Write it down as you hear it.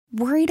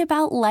Worried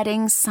about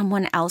letting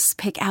someone else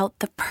pick out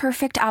the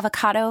perfect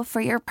avocado for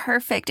your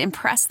perfect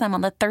impress them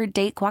on the third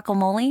date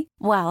guacamole?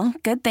 Well,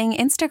 good thing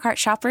Instacart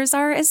shoppers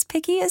are as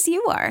picky as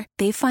you are.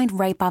 They find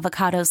ripe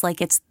avocados like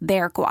it's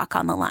their guac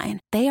on the line.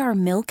 They are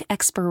milk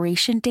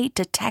expiration date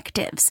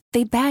detectives.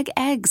 They bag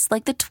eggs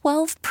like the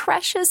 12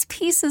 precious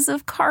pieces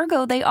of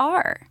cargo they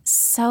are.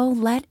 So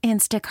let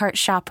Instacart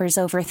shoppers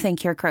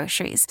overthink your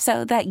groceries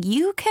so that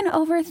you can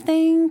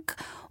overthink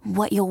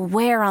what you'll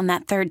wear on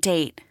that third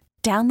date.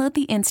 Download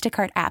the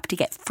Instacart app to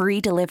get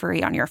free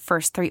delivery on your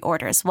first 3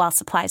 orders while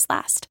supplies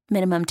last.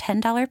 Minimum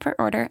 $10 per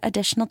order.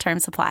 Additional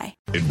terms apply.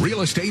 In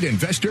Real Estate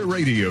Investor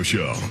Radio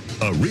Show,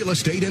 a real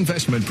estate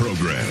investment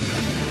program.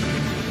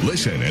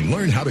 Listen and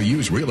learn how to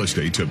use real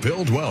estate to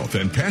build wealth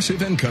and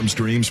passive income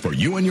streams for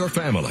you and your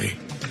family.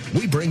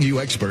 We bring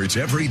you experts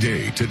every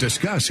day to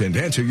discuss and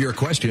answer your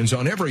questions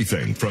on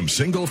everything from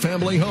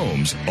single-family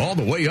homes all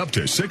the way up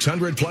to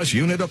 600-plus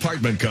unit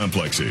apartment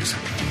complexes.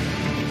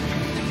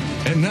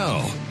 And now,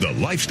 the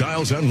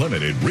Lifestyles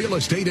Unlimited Real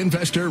Estate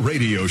Investor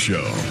Radio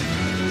Show.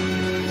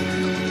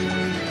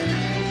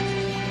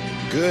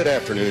 Good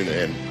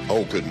afternoon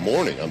good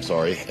morning,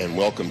 and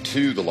welcome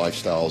to the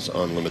Lifestyles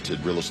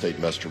Unlimited Real Estate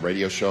Investor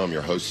Radio Show. I'm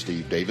your host,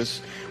 Steve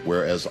Davis,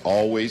 where, as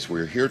always,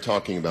 we're here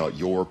talking about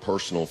your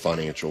personal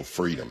financial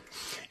freedom,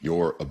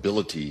 your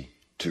ability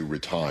to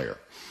retire.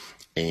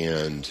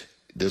 And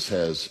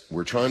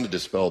we're trying to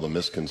dispel the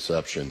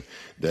misconception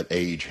that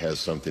age has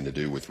something to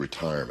do with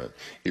retirement.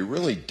 It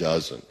really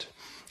doesn't.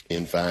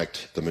 In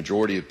fact, the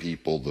majority of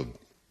people, the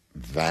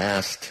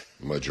vast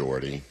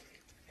majority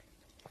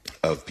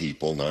of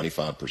people,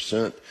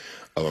 95%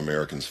 of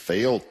Americans,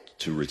 fail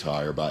to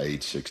retire by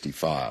age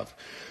 65.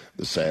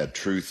 The sad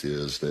truth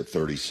is that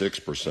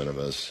 36% of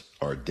us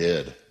are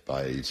dead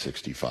by age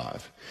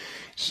 65.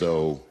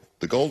 So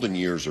the golden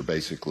years are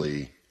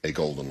basically a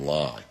golden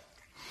lie.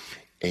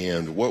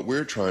 And what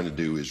we're trying to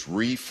do is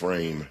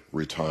reframe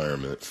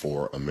retirement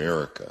for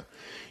America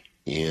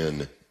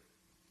in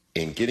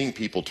getting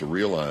people to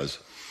realize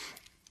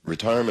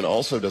retirement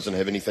also doesn't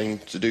have anything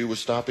to do with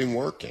stopping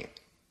working.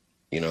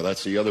 You know,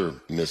 that's the other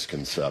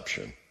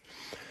misconception.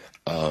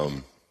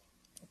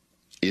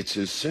 It's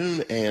as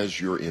soon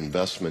as your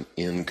investment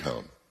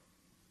income,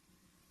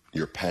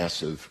 your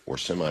passive or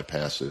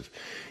semi-passive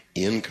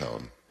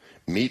income,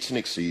 meets and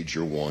exceeds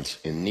your wants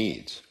and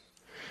needs.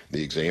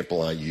 The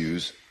example I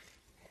use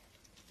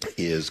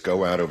is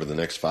go out over the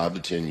next 5 to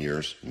 10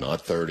 years,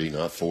 not 30,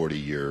 not 40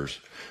 years,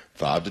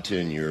 5 to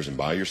 10 years, and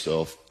buy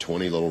yourself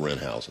 20 little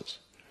rent houses.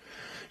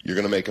 You're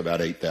going to make about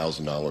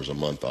 $8,000 a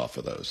month off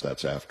of those.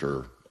 That's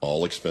after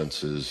all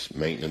expenses,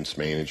 maintenance,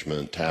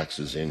 management,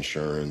 taxes,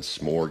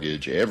 insurance,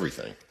 mortgage,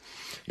 everything.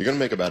 You're going to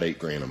make about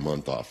 $8,000 a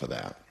month off of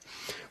that.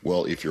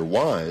 Well, if you're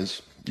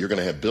wise, you're going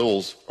to have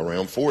bills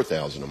around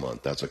 $4,000 a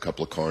month. That's a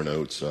couple of car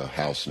notes, a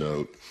house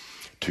note,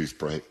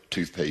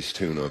 toothpaste,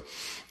 tuna,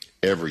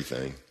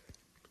 everything.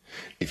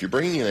 If you're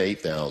bringing in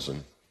 $8,000,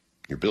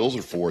 your bills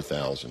are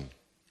 $4,000.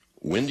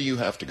 When do you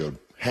have to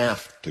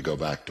go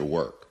back to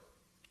work?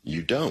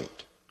 You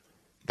don't.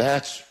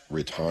 That's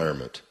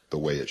retirement the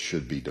way it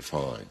should be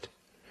defined.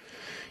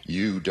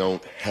 You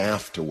don't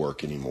have to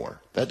work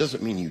anymore. That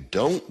doesn't mean you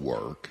don't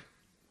work,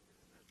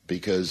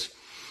 because,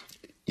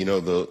 you know,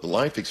 the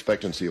life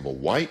expectancy of a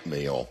white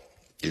male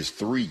is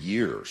 3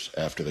 years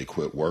after they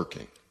quit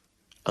working.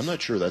 I'm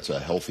not sure that's a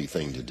healthy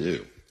thing to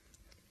do.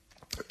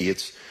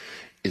 It's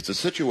a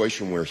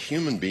situation where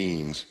human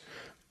beings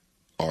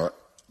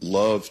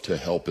love to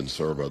help and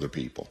serve other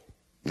people.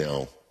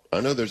 Now,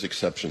 I know there's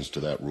exceptions to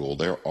that rule.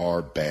 There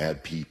are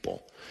bad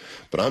people.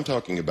 But I'm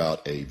talking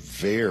about a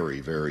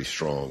very, very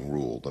strong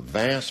rule. The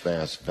vast,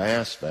 vast,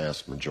 vast,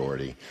 vast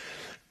majority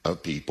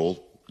of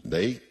people,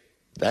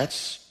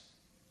 that's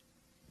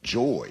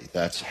joy,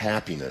 that's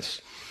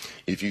happiness.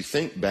 If you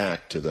think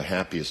back to the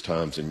happiest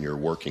times in your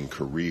working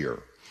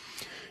career,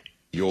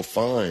 you'll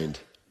find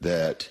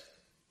that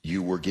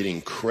you were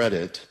getting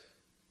credit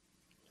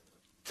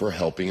for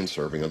helping and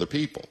serving other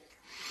people.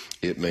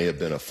 It may have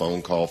been a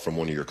phone call from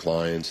one of your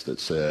clients that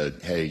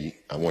said, hey,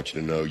 I want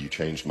you to know you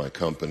changed my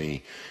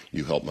company,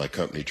 you helped my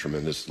company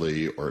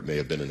tremendously, or it may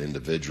have been an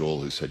individual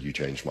who said you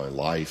changed my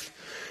life.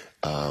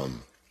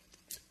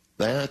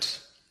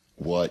 That's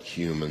what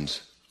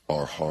humans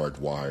are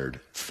hardwired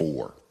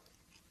for,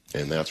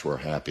 and that's where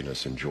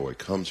happiness and joy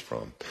comes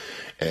from.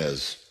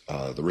 As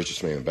the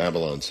richest man in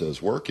Babylon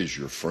says, work is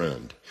your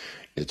friend.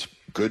 It's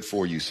good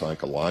for you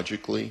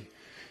psychologically.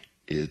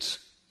 It's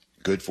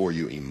good for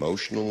you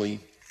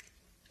emotionally.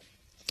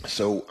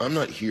 So I'm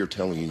not here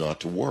telling you not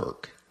to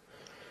work.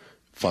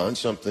 Find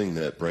something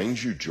that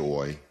brings you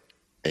joy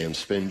and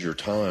spend your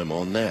time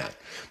on that.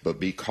 But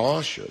be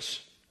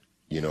cautious.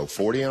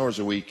 40 hours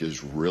a week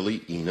is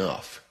really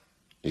enough.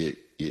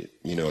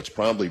 It's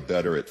probably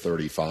better at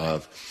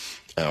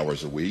 35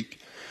 hours a week,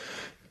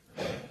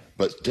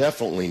 but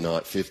definitely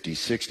not 50,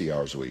 60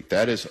 hours a week.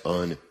 That is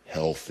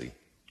unhealthy.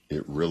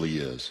 It really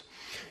is.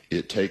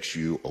 It takes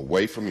you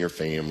away from your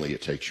family.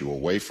 It takes you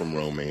away from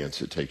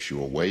romance. It takes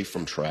you away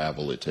from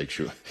travel.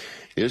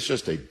 It's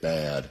just a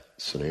bad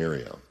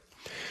scenario.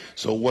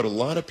 So what a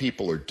lot of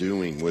people are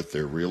doing with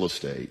their real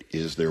estate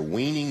is they're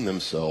weaning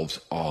themselves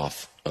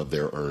off of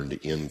their earned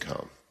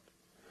income.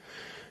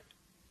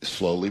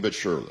 Slowly but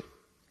surely.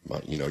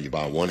 You know, you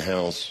buy one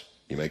house,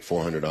 you make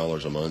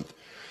 $400 a month.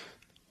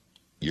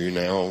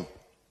 You've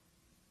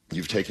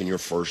taken your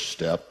first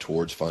step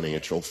towards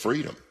financial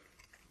freedom.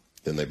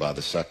 Then they buy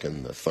the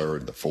second, the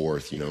third, the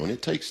fourth, you know, and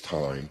it takes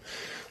time.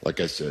 Like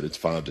I said, it's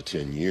 5 to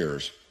 10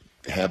 years.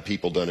 Have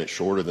people done it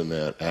shorter than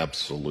that?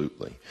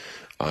 Absolutely.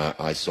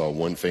 I saw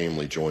one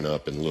family join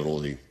up and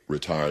literally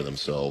retire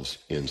themselves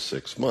in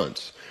 6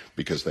 months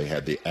because they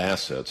had the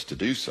assets to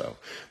do so.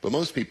 But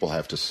most people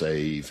have to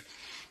save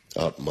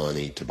up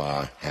money to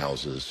buy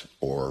houses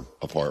or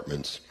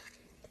apartments,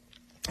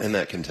 and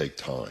that can take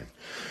time.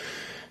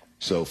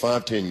 So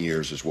 5-10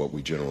 years is what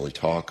we generally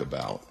talk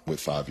about, with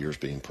 5 years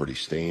being pretty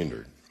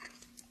standard.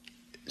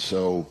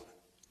 So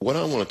what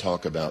I want to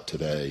talk about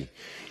today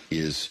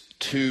is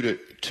two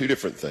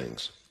different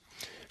things.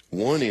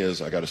 One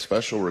is I got a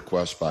special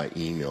request by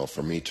email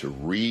for me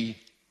to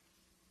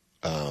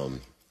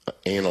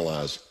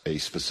analyze a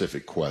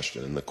specific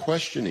question. And the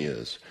question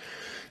is,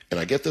 and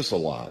I get this a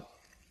lot,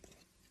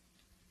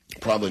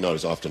 probably not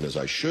as often as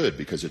I should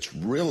because it's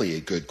really a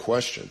good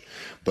question,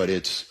 but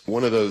it's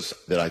one of those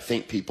that I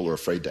think people are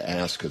afraid to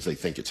ask because they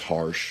think it's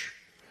harsh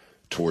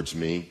towards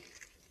me.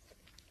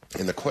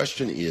 And the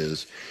question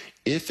is,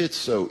 if it's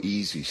so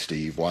easy,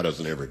 Steve, why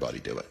doesn't everybody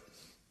do it?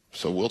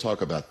 So we'll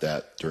talk about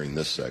that during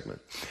this segment.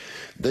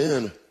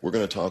 Then we're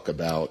going to talk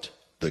about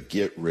the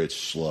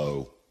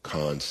get-rich-slow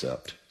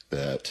concept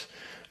that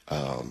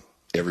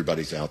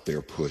everybody's out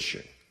there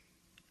pushing.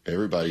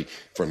 Everybody,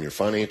 from your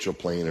financial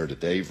planner to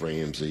Dave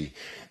Ramsey,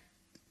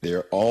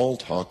 they're all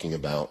talking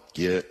about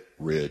get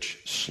rich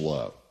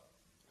slow.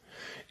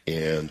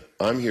 And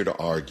I'm here to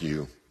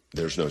argue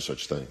there's no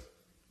such thing.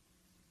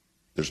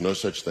 There's no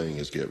such thing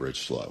as get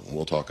rich slow. And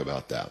we'll talk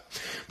about that.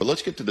 But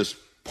let's get to this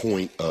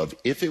point of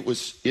if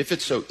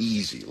it's so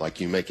easy, like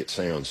you make it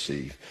sound,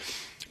 Steve,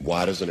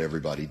 why doesn't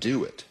everybody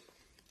do it?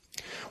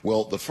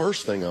 Well, the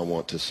first thing I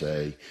want to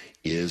say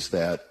is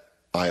that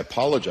I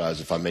apologize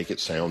if I make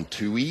it sound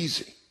too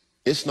easy.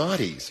 It's not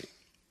easy.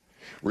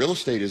 Real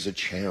estate is a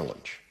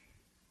challenge.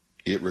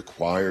 It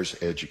requires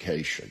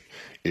education.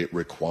 It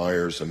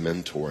requires a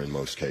mentor in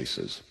most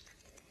cases.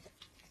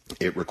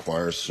 It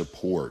requires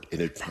support.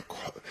 It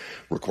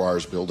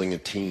requires building a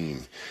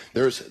team.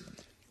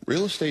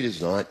 Real estate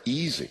is not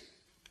easy.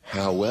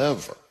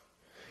 However,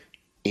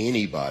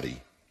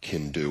 anybody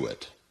can do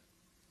it.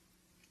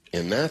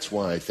 And that's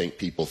why I think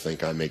people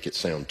think I make it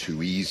sound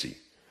too easy.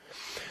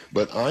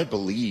 But I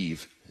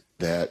believe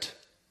that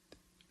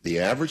the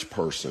average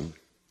person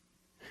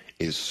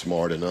is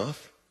smart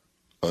enough,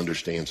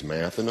 understands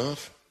math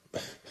enough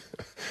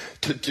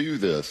to do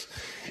this.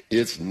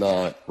 It's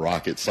not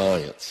rocket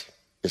science.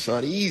 It's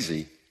not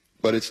easy,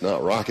 but it's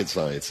not rocket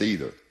science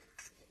either.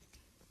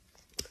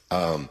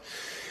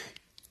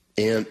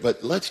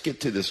 But let's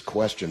get to this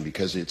question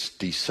because it's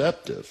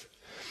deceptive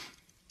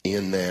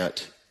in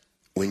that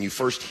when you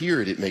first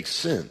hear it, it makes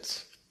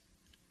sense.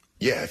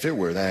 Yeah, if it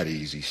were that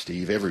easy,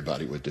 Steve,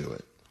 everybody would do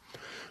it.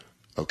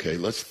 Okay,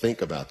 let's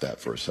think about that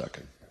for a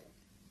second.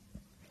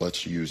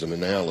 Let's use an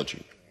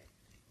analogy.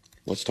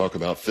 Let's talk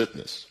about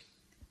fitness.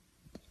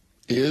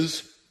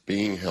 Is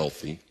being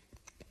healthy,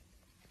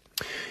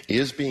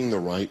 is being the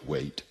right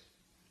weight,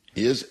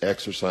 is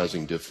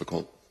exercising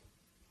difficult?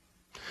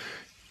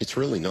 It's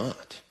really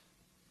not.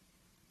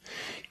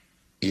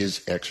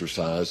 Is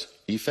exercise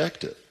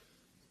effective?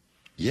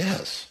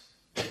 Yes.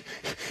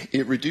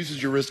 It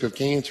reduces your risk of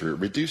cancer. It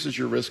reduces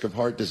your risk of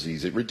heart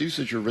disease. It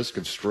reduces your risk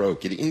of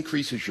stroke. It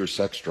increases your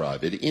sex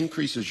drive. It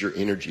increases your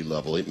energy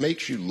level. It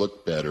makes you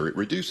look better. It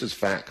reduces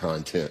fat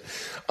content.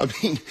 I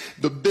mean,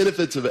 the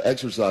benefits of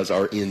exercise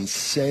are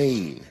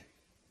insane.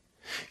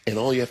 And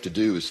all you have to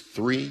do is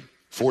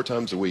 3-4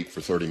 times a week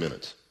for 30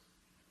 minutes.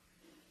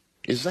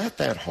 Is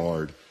that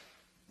hard?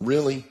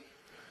 Really?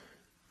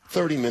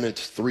 30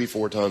 minutes,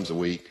 3-4 times a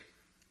week?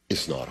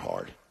 It's not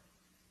hard.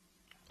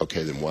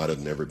 Okay, then why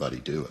doesn't everybody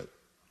do it?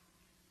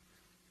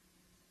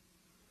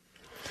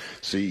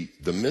 See,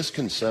 the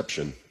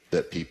misconception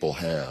that people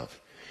have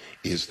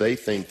is they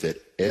think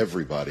that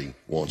everybody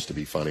wants to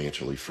be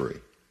financially free.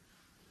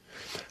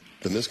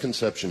 The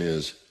misconception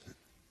is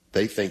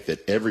they think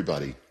that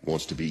everybody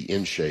wants to be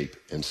in shape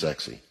and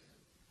sexy.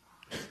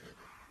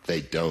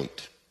 They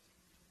don't.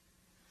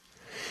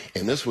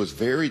 And this was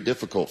very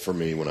difficult for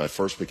me when I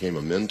first became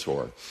a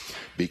mentor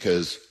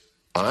because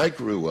I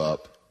grew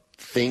up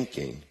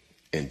thinking,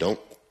 and don't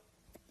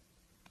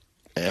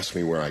ask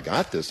me where I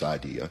got this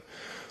idea,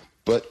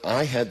 but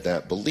I had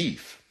that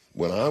belief.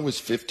 When I was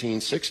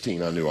 15,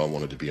 16, I knew I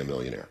wanted to be a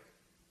millionaire.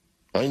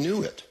 I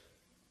knew it.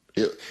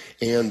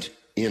 And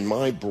in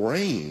my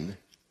brain,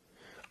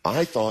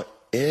 I thought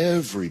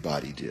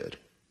everybody did,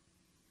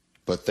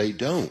 but they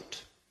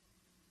don't.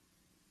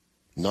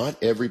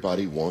 Not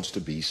everybody wants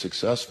to be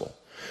successful.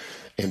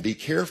 And be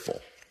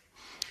careful.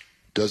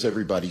 Does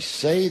everybody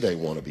say they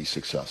want to be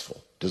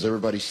successful? Does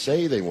everybody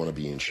say they want to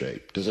be in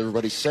shape? Does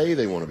everybody say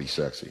they want to be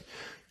sexy?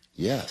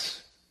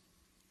 Yes.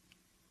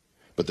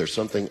 But there's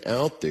something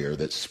out there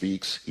that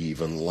speaks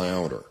even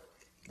louder.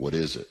 What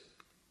is it?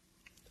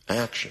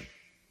 Action.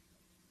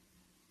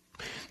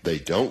 They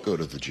don't go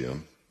to the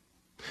gym.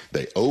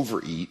 They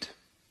overeat.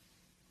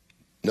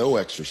 No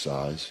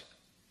exercise.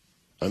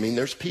 I mean,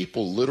 there's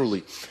people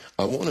literally,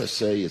 I want to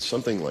say it's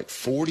something like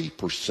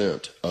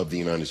 40% of the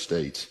United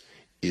States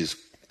is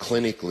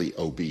clinically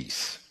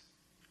obese.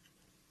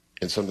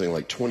 And something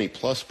like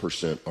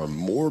 20+% are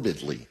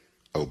morbidly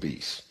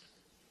obese.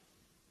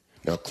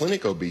 Now,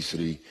 clinic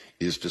obesity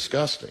is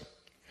disgusting.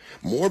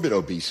 Morbid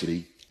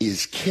obesity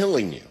is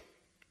killing you.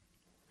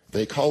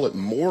 They call it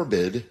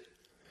morbid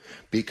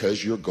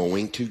because you're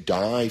going to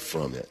die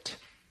from it.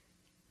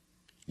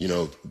 You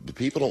know, the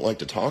people don't like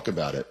to talk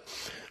about it,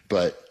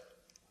 but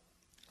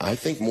I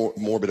think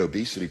morbid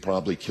obesity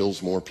probably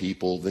kills more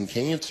people than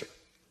cancer.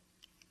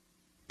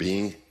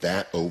 Being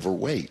that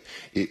overweight.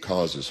 It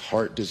causes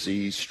heart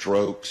disease,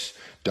 strokes,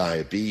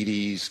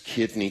 diabetes,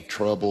 kidney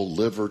trouble,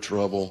 liver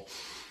trouble.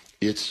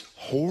 It's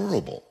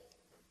horrible.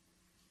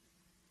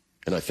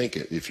 And I think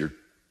if you're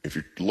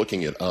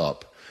looking it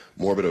up,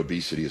 morbid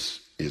obesity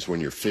is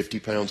when you're 50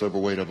 pounds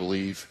overweight, I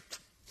believe,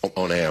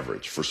 on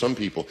average. For some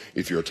people,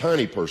 if you're a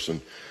tiny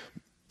person,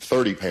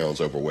 30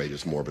 pounds overweight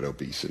is morbid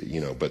obesity,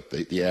 you know, but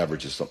the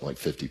average is something like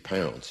 50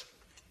 pounds.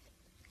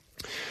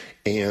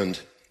 And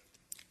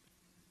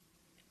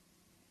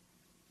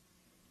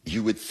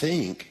you would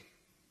think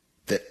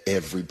that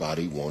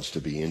everybody wants to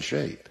be in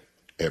shape.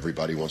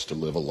 Everybody wants to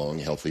live a long,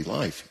 healthy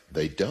life.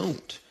 They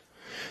don't.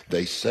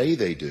 They say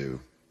they do,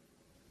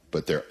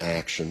 but their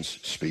actions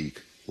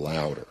speak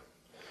louder.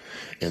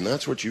 And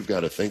that's what you've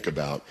got to think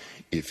about.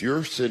 If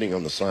you're sitting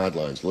on the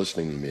sidelines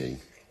listening to me,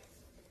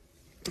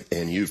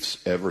 and you've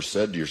ever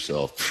said to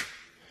yourself,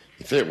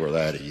 if it were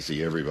that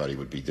easy, everybody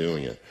would be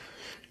doing it.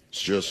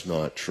 It's just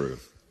not true.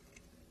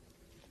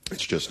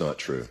 It's just not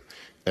true.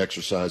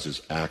 Exercise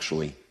is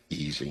actually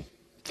easy.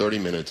 30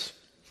 minutes,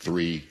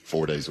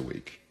 3-4 days a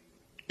week.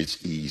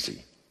 It's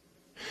easy.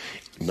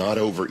 Not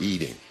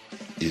overeating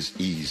is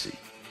easy.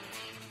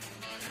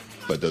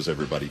 But does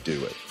everybody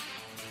do it?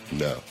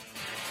 No.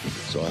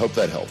 So I hope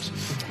that helps.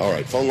 All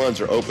right, phone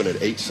lines are open at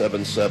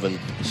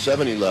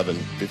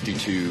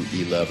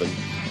 877-711-5211.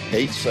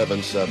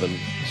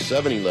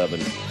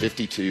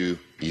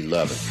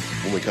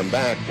 877-711-5211. When we come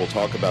back, we'll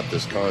talk about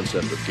this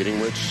concept of getting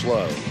rich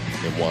slow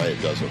and why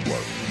it doesn't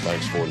work.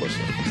 Thanks for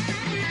listening.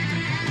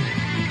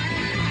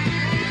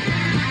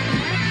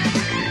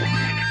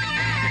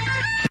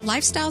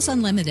 Lifestyles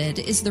Unlimited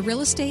is the real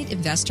estate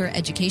investor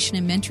education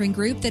and mentoring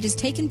group that has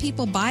taken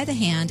people by the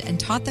hand and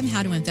taught them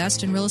how to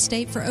invest in real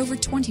estate for over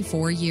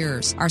 24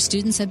 years. Our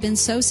students have been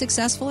so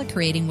successful at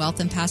creating wealth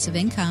and passive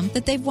income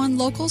that they've won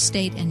local,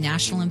 state, and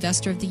National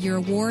Investor of the Year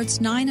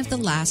awards 9 of the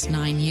last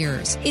 9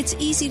 years. It's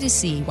easy to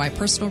see why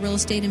Personal Real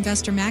Estate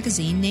Investor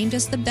magazine named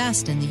us the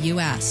best in the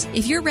U.S.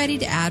 If you're ready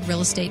to add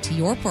real estate to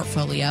your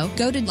portfolio,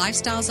 go to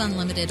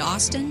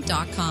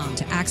lifestylesunlimitedaustin.com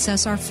to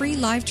access our free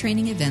live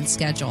training event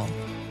schedule.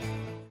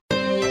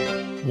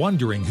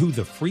 Wondering who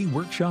the free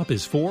workshop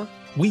is for?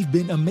 We've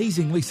been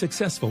amazingly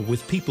successful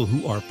with people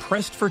who are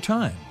pressed for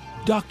time.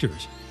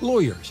 Doctors,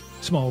 lawyers,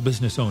 small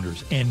business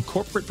owners, and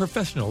corporate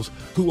professionals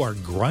who are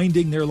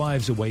grinding their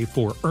lives away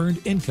for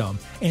earned income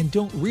and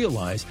don't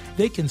realize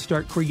they can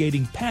start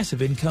creating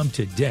passive income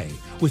today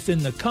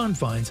within the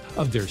confines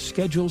of their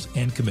schedules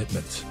and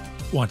commitments.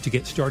 Want to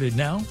get started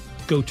now?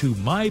 Go to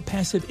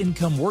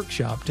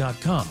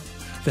mypassiveincomeworkshop.com.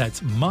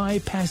 That's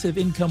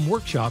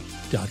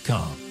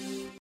mypassiveincomeworkshop.com.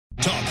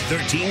 Talk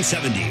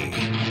 1370.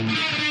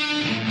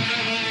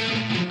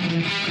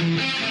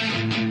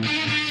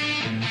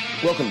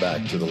 Welcome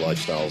back to the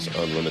Lifestyles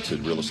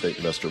Unlimited Real Estate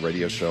Investor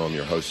Radio Show. I'm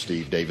your host,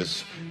 Steve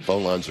Davis.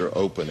 Phone lines are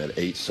open at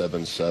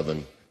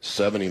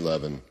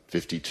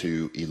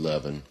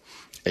 877-711-5211.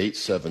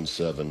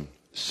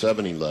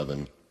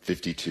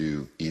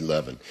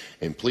 877-711-5211.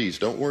 And please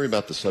don't worry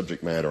about the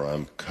subject matter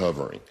I'm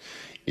covering.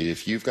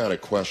 If you've got a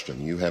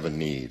question, you have a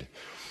need,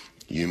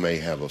 you may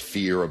have a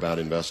fear about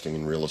investing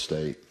in real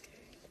estate.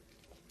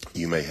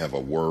 You may have a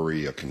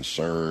worry, a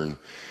concern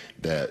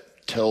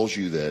that tells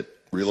you that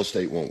real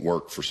estate won't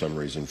work for some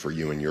reason for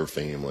you and your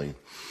family.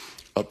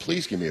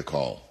 Please give me a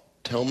call.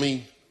 Tell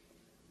me,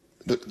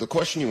 the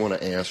question you want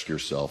to ask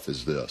yourself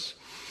is this.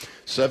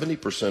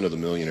 70% of the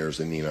millionaires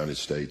in the United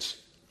States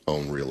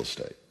own real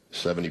estate.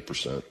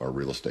 70% are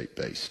real estate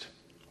based.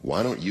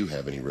 Why don't you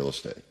have any real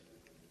estate?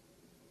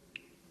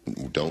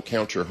 Don't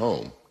count your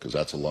home, because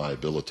that's a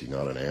liability,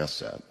 not an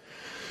asset.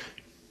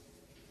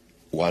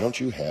 Why don't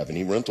you have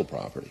any rental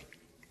property?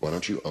 Why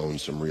don't you own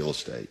some real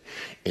estate?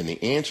 And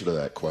the answer to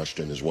that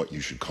question is what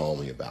you should call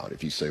me about.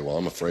 If you say, well,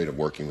 I'm afraid of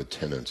working with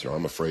tenants, or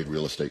I'm afraid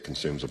real estate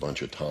consumes a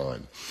bunch of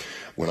time.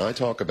 When I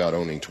talk about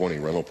owning 20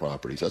 rental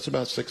properties, that's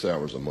about 6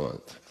 hours a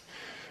month.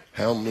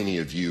 How many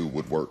of you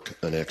would work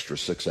an extra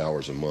 6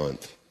 hours a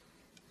month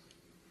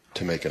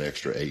to make an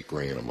extra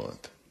 $8,000 a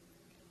month?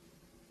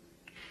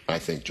 I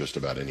think just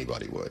about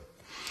anybody would.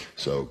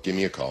 So give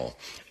me a call,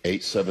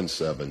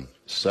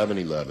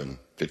 877-711-5211,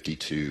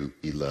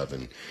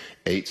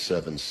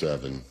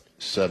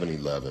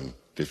 877-711-5211.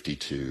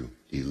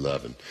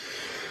 5211.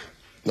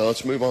 Now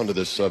let's move on to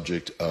this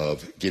subject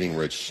of getting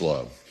rich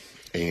slow.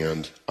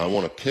 And I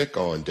want to pick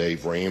on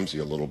Dave Ramsey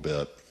a little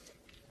bit,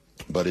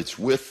 but it's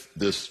with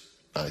this,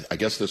 I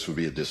guess this would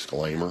be a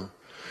disclaimer.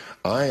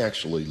 I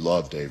actually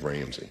love Dave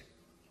Ramsey.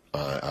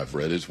 I've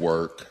read his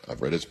work.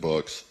 I've read his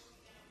books.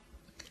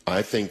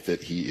 I think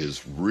that he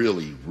is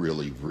really,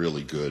 really,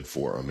 really good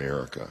for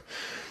America.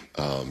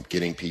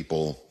 Getting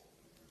people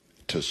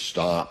to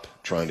stop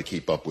trying to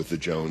keep up with the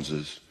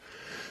Joneses,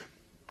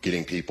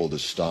 getting people to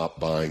stop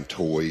buying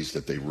toys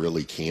that they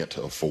really can't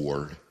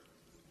afford,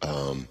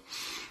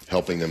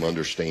 helping them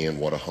understand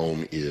what a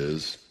home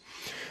is.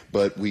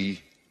 But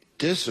we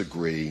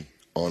disagree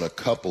on a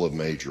couple of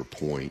major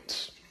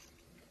points,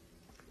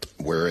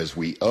 whereas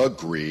we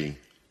agree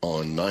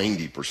on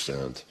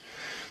 90%.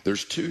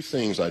 There's two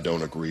things I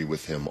don't agree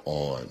with him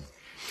on.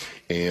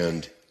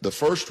 And the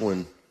first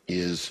one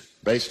is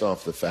based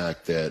off the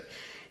fact that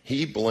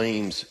he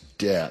blames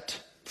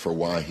debt for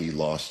why he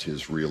lost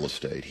his real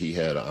estate. He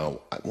had, I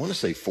want to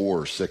say 4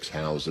 or 6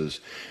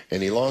 houses,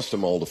 and he lost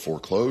them all to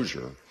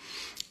foreclosure.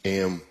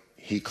 And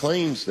he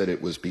claims that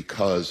it was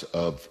because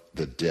of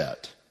the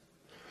debt.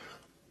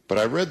 But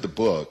I read the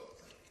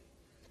book,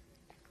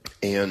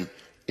 and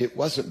it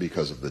wasn't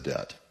because of the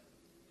debt.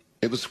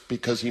 It was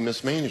because he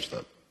mismanaged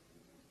them.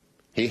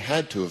 He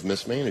had to have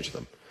mismanaged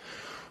them.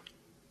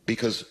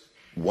 Because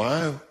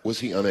why was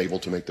he unable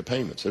to make the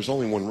payments? There's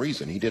only one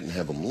reason. He didn't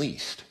have them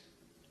leased.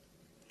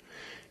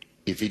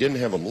 If he didn't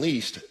have them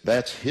leased,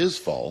 that's his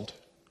fault.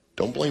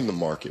 Don't blame the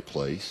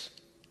marketplace.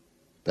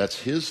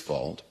 That's his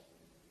fault.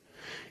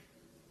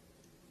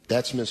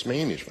 That's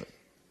mismanagement.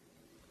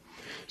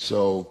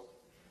 So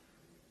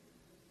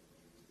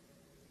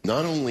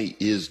not only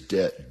is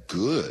debt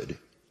good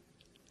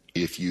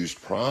if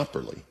used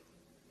properly,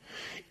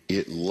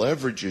 it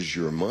leverages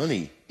your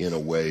money in a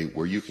way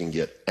where you can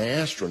get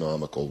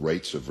astronomical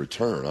rates of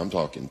return. I'm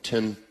talking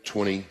 10,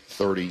 20,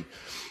 30.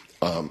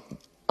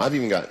 I've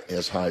even got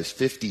as high as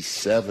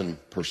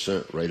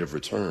 57% rate of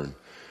return.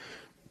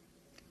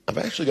 I've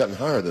actually gotten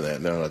higher than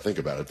that now that I think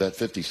about it. That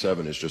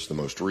 57 is just the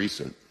most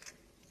recent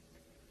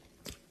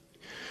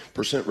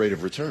percent rate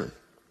of return.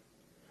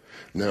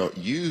 Now,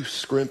 you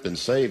scrimp and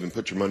save and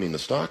put your money in the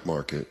stock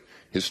market.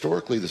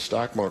 Historically, the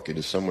stock market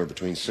is somewhere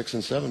between 6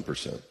 and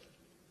 7%.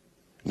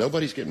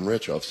 Nobody's getting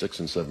rich off 6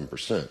 and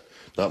 7%.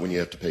 Not when you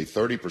have to pay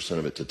 30%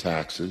 of it to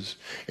taxes.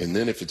 And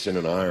then if it's in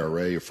an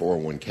IRA or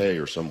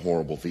 401k or some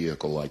horrible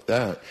vehicle like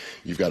that,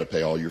 you've got to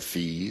pay all your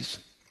fees.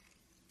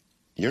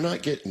 You're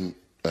not getting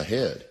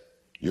ahead.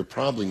 You're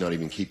probably not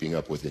even keeping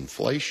up with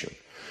inflation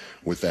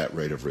with that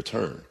rate of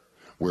return.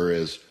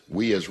 Whereas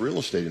we as real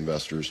estate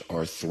investors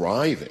are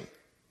thriving.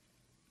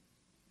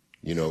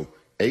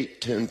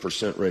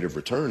 8-10% rate of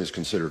return is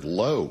considered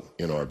low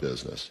in our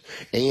business.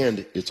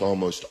 And it's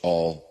almost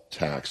all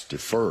tax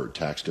deferred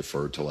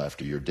till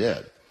after you're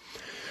dead.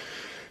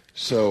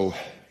 So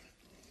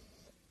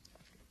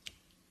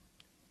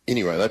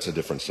anyway, that's a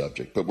different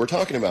subject. But we're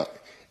talking about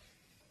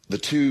the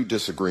two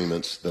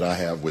disagreements that I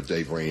have with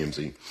Dave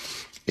Ramsey.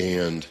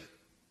 And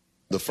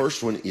the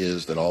first one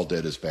is that all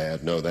debt is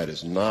bad. No, that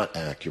is not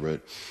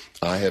accurate.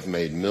 I have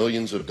made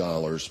millions of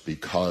dollars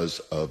because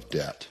of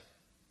debt.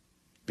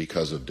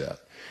 Because of debt.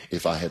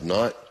 If I had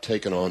not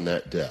taken on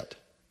that debt,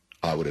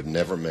 I would have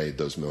never made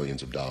those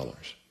millions of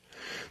dollars.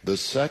 The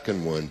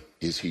second one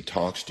is he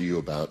talks to you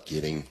about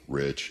getting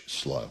rich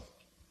slow.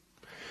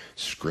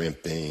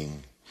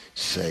 Scrimping,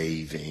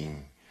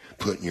 saving,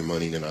 putting your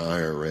money in an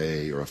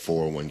IRA or a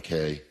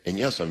 401k. And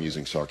yes, I'm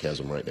using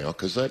sarcasm right now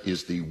because that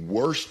is the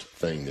worst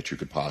thing that you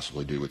could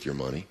possibly do with your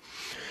money.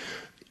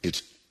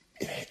 It's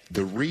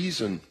the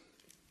reason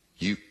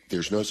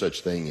there's no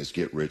such thing as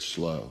get rich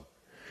slow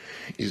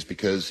is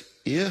because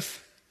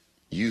if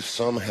you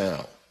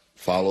somehow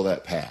follow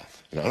that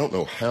path, and I don't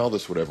know how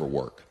this would ever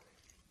work,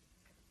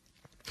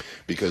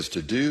 because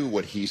to do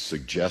what he's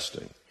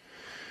suggesting,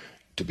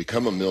 to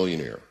become a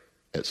millionaire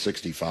at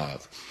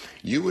 65,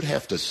 you would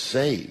have to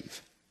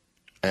save,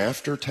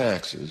 after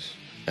taxes,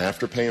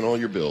 after paying all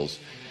your bills,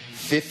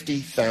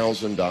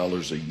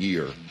 $50,000 a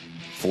year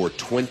for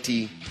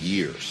 20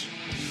 years.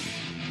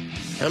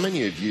 How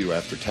many of you,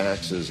 after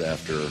taxes,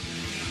 after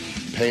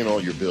paying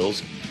all your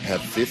bills,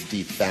 have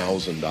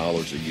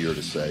 $50,000 a year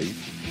to save?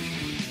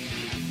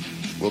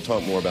 We'll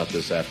talk more about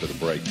this after the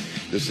break.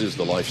 This is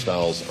the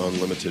Lifestyles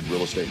Unlimited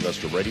Real Estate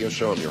Investor Radio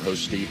Show. I'm your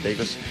host, Steve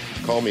Davis.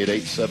 Call me at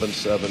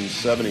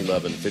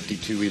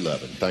 877-711-5211.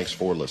 Thanks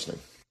for listening.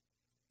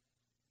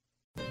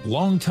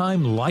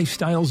 Longtime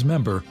Lifestyles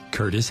member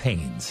Curtis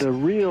Haynes. The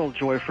real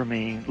joy for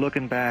me,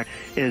 looking back,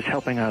 is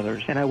helping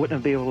others. And I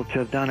wouldn't be able to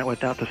have done it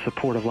without the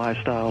support of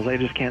Lifestyles. I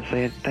just can't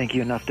say thank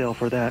you enough, Dale,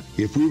 for that.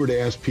 If we were to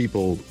ask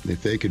people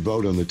if they could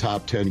vote on the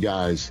top 10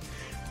 guys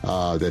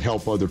that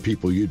help other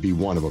people, you'd be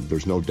one of them.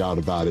 There's no doubt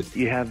about it.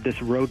 You have this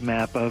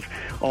roadmap of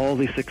all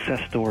these success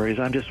stories.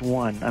 I'm just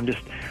one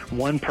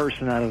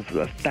person out of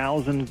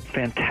 1,000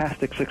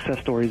 fantastic success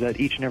stories that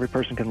each and every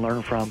person can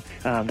learn from.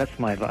 That's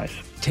my advice.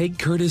 Take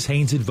Curtis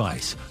Haynes'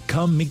 advice.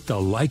 Come meet the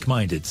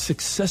like-minded,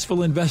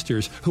 successful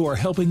investors who are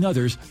helping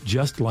others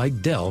just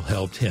like Del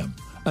helped him.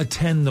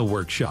 Attend the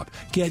workshop.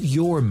 Get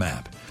your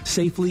map.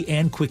 Safely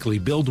and quickly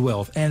build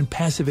wealth and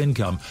passive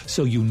income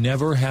so you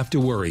never have to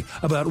worry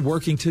about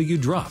working till you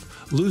drop,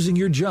 losing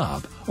your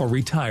job, or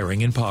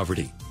retiring in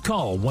poverty.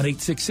 Call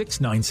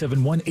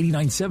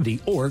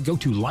 1-866-971-8970 or go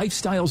to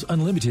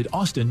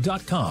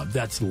LifestylesUnlimitedAustin.com.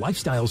 That's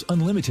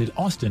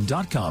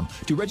LifestylesUnlimitedAustin.com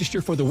to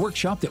register for the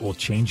workshop that will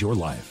change your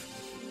life.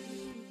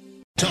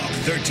 Talk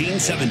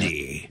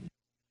 1370.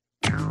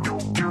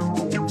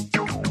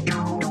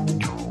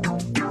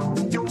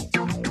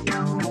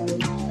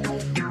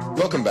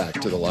 Welcome back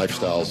to the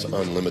Lifestyles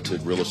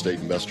Unlimited Real Estate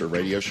Investor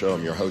Radio Show.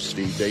 I'm your host,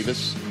 Steve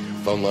Davis.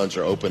 Phone lines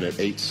are open at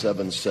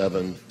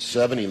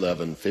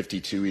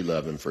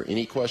 877-711-5211 for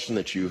any question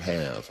that you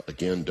have.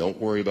 Again, don't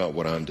worry about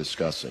what I'm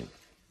discussing.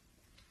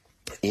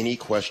 Any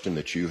question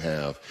that you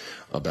have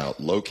about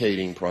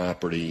locating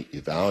property,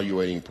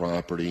 evaluating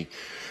property.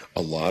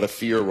 A lot of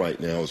fear right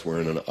now is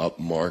we're in an up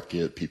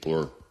market. People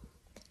are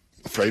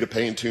afraid of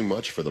paying too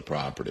much for the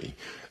property.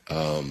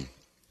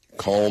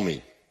 Call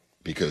me,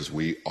 because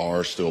we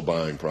are still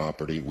buying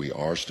property. We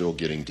are still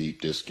getting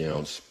deep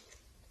discounts.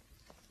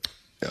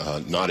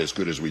 Not as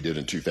good as we did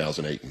in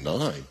 2008 and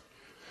 9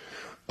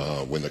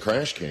 when the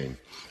crash came.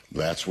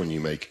 That's when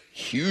you make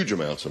huge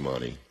amounts of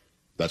money.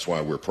 That's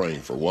why we're praying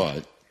for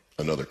what?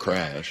 Another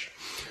crash.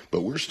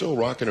 But we're still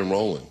rocking and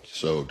rolling.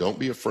 So don't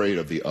be afraid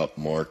of the up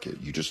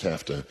market. You just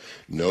have to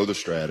know the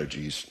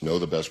strategies, know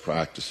the best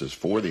practices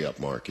for the up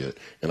market,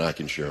 and I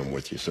can share them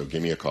with you. So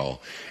give me a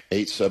call,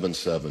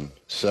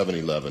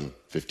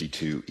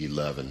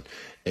 877-711-5211,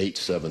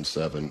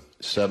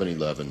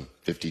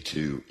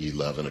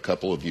 877-711-5211. A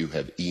couple of you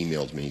have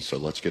emailed me, so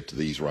let's get to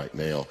these right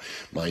now.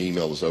 My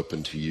email is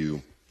open to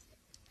you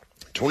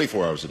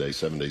 24 hours a day,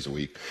 7 days a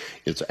week.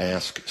 It's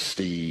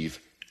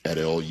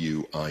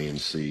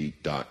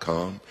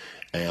asksteve@luinc.com.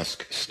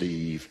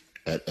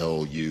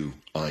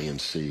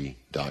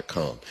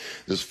 asksteve@luinc.com.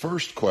 This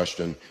first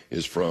question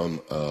is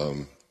from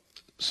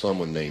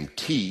someone named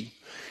T.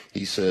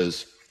 He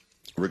says,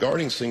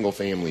 regarding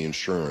single-family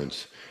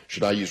insurance,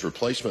 should I use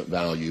replacement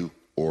value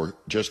or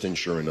just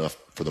insure enough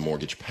for the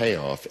mortgage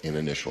payoff and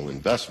initial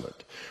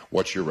investment?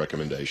 What's your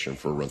recommendation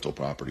for rental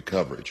property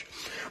coverage?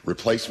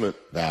 Replacement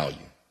value.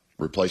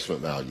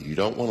 Replacement value. You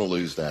don't want to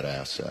lose that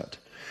asset.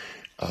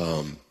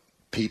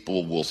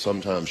 People will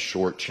sometimes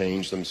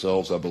shortchange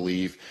themselves, I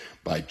believe,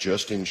 by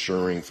just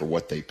insuring for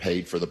what they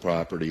paid for the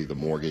property, the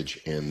mortgage,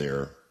 and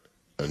their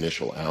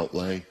initial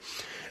outlay.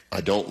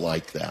 I don't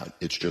like that.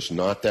 It's just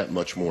not that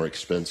much more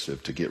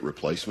expensive to get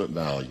replacement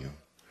value.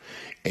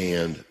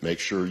 And make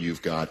sure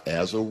you've got,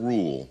 as a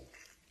rule,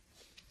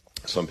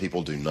 some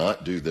people do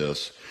not do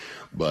this,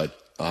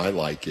 but I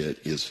like it,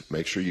 is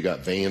make sure you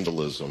got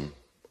vandalism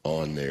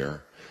on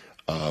there.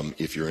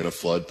 If you're in a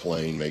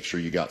floodplain, make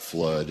sure you got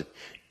flood.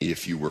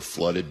 If you were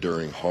flooded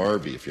during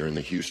Harvey, if you're in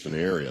the Houston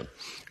area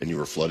and you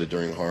were flooded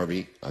during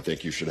Harvey, I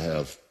think you should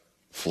have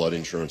flood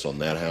insurance on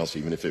that house,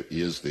 even if it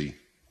is the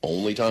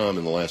only time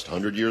in the last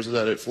 100 years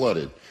that it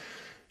flooded.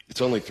 It's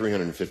only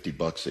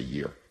 $350 a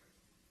year.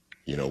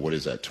 You know, what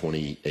is that,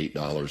 $28,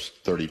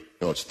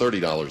 it's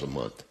 $30 a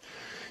month.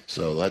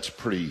 So that's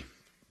pretty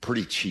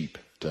cheap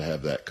to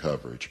have that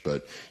coverage.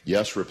 But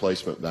yes,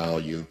 replacement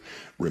value.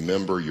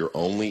 Remember, you're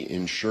only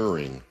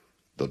insuring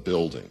the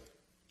building,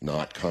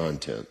 not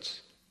contents.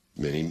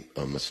 A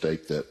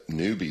mistake that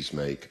newbies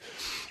make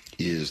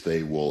is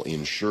they will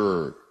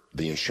insure,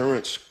 the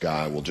insurance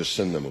guy will just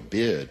send them a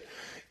bid,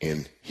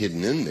 and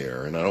hidden in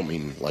there, and I don't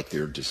mean like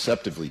they're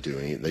deceptively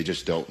doing it, they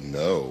just don't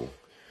know.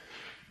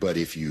 But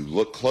if you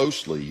look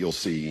closely, you'll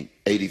see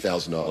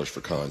 $80,000 for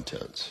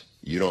contents.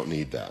 You don't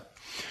need that.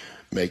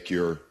 Make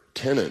your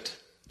tenant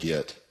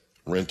get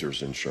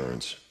renter's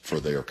insurance for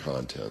their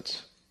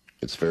contents.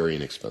 It's very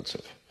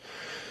inexpensive.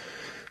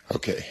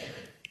 Okay.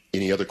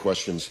 Any other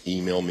questions,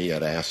 email me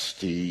at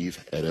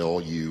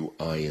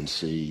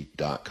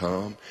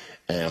asksteve@luinc.com,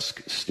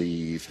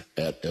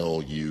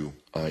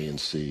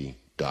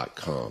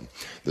 asksteve@luinc.com.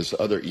 This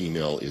other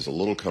email is a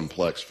little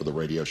complex for the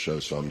radio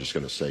show, so I'm just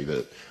going to save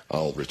it.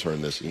 I'll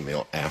return this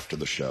email after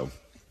the show.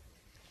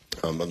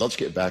 But let's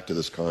get back to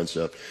this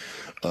concept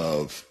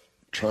of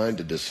trying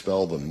to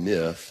dispel the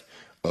myth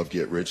of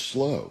get rich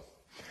slow.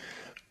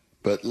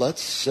 But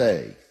let's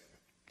say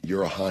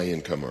you're a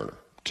high-income earner,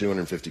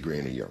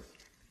 $250,000 a year.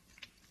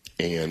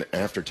 And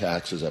after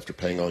taxes, after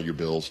paying all your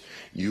bills,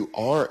 you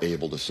are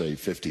able to save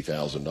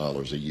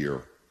 $50,000 a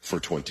year for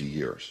 20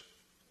 years.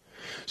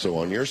 So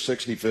on your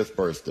 65th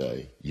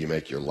birthday, you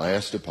make your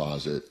last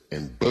deposit,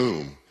 and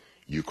boom,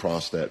 you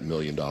cross that $1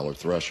 million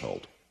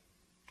threshold.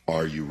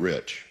 Are you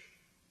rich?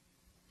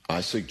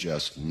 I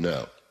suggest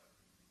no.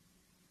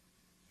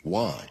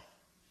 Why?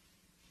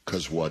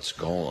 Because what's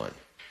gone?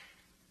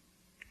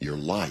 Your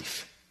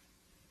life.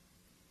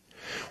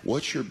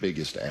 What's your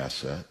biggest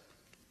asset?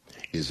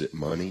 Is it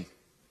money?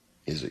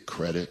 Is it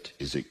credit?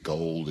 Is it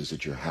gold? Is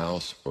it your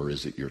house? Or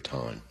is it your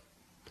time?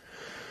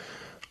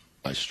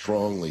 I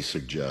strongly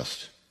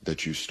suggest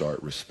that you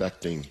start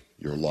respecting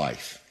your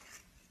life,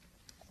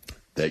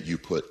 that you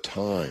put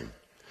time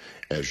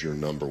as your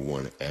number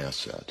one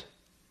asset.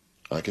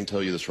 I can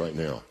tell you this right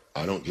now.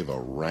 I don't give a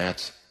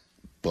rat's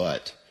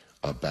butt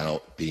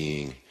about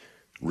being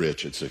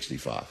rich at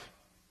 65.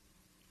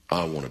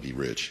 I want to be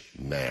rich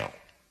now.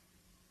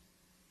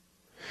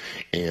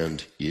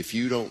 And if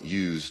you don't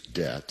use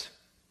debt,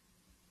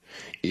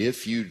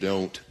 if you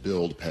don't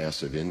build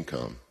passive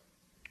income,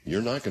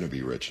 you're not going to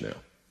be rich now.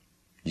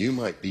 You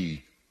might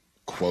be,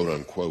 quote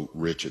unquote,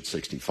 rich at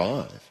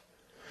 65,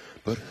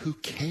 but who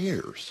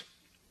cares?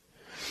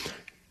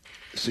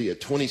 See,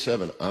 at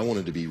 27, I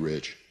wanted to be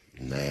rich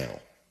now.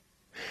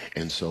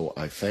 And so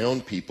I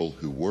found people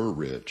who were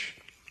rich,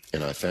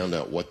 and I found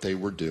out what they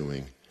were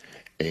doing.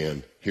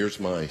 And here's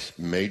my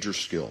major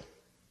skill.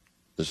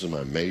 This is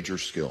my major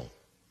skill.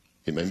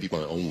 It may be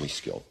my only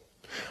skill.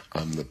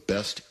 I'm the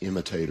best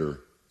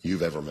imitator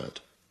you've ever met.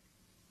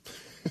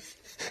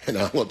 And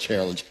I will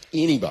challenge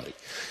anybody.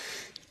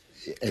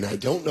 And I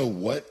don't know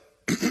what,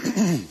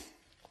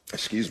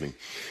 excuse me,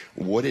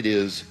 what it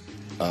is.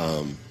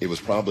 It was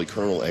probably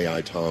Colonel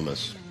A.I.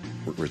 Thomas,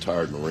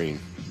 retired Marine,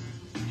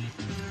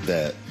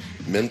 that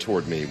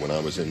mentored me when I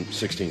was in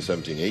 16,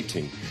 17,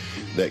 18,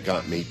 that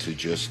got me to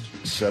just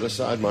set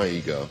aside my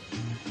ego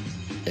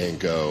and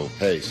go,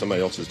 hey,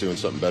 somebody else is doing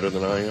something better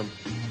than I am.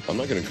 I'm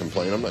not going to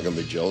complain. I'm not going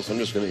to be jealous. I'm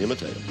just going to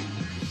imitate them.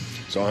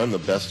 So I'm the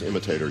best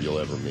imitator you'll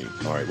ever meet.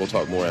 All right, we'll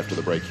talk more after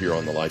the break here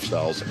on the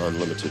Lifestyles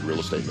Unlimited Real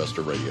Estate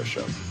Investor Radio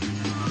Show.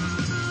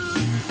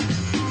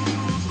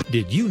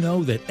 Did you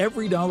know that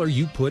every dollar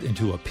you put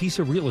into a piece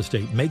of real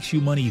estate makes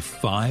you money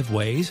 5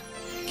 ways?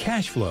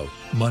 Cash flow,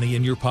 money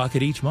in your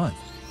pocket each month.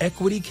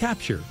 Equity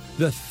capture,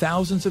 the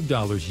thousands of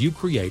dollars you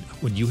create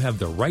when you have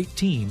the right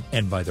team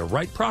and buy the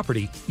right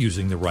property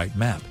using the right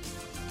map.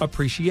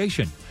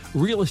 Appreciation,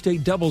 real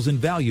estate doubles in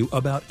value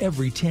about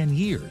every 10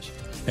 years.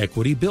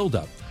 Equity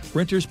buildup,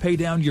 renters pay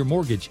down your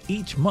mortgage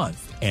each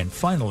month. And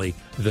finally,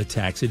 the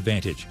tax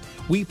advantage.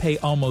 We pay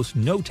almost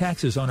no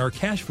taxes on our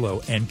cash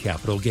flow and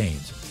capital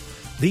gains.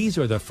 These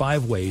are the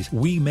 5 ways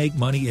we make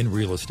money in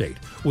real estate,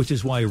 which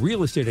is why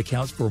real estate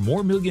accounts for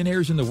more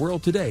millionaires in the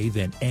world today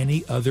than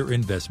any other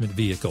investment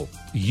vehicle.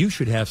 You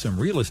should have some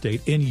real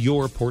estate in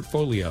your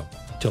portfolio.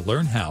 To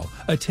learn how,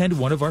 attend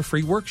one of our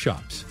free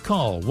workshops.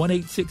 Call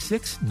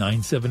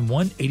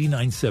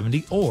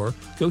 1-866-971-8970 or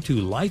go to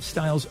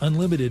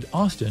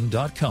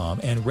lifestylesunlimitedaustin.com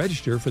and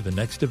register for the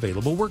next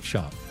available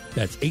workshop.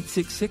 That's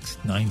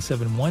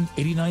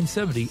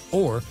 866-971-8970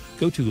 or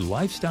go to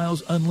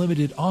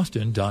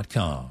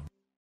lifestylesunlimitedaustin.com.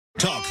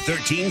 Talk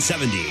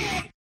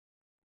 1370.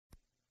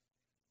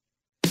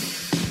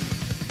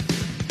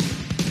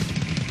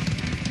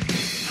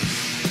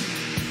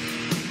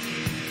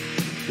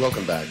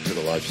 Welcome back to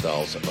the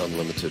Lifestyles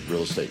Unlimited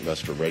Real Estate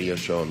Investor Radio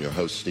Show. I'm your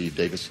host, Steve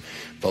Davis.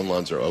 Phone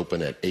lines are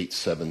open at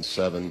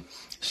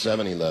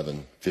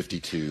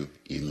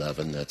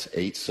 877-711-5211. That's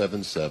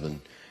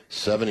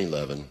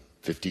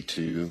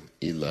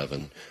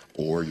 877-711-5211.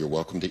 Or you're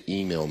welcome to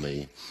email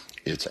me.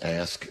 It's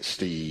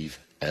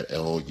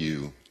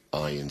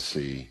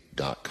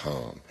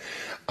asksteve@luinc.com.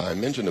 I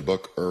mentioned a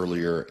book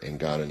earlier and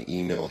got an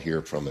email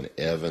here from an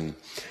Evan.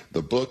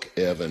 The book,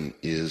 Evan,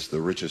 is The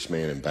Richest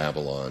Man in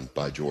Babylon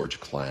by George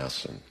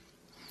Clason.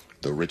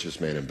 The Richest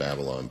Man in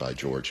Babylon by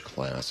George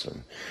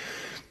Clason.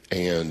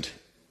 And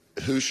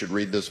who should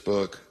read this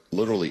book?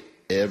 Literally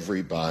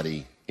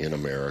everybody in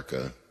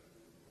America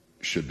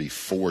should be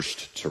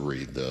forced to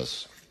read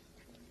this,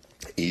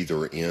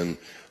 either in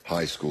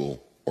high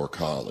school or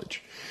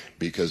college,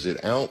 because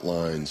it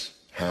outlines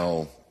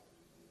how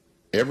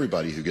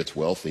everybody who gets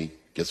wealthy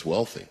gets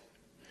wealthy.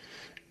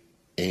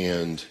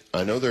 And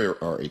I know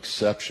there are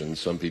exceptions.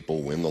 Some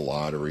people win the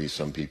lottery.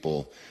 Some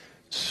people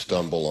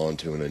stumble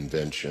onto an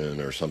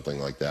invention or something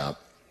like that.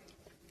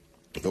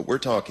 But we're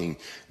talking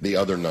the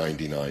other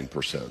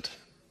 99%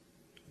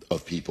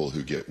 of people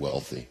who get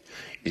wealthy.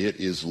 It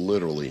is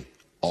literally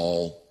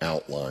all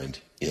outlined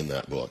in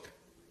that book.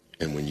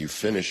 And when you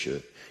finish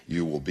it,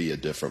 you will be a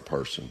different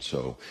person.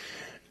 So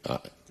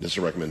this is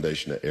a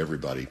recommendation to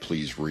everybody.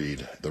 Please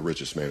read The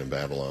Richest Man in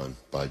Babylon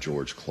by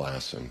George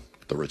Clason.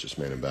 The Richest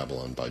Man in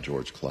Babylon by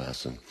George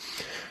Clason.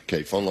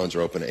 Okay, phone lines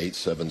are open,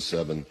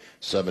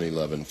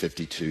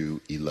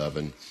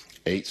 877-711-5211,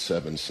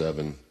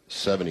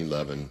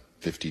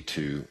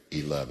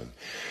 877-711-5211.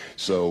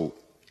 So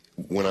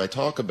when I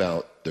talk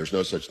about there's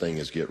no such thing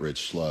as get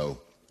rich slow,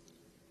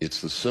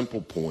 it's the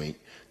simple point.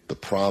 The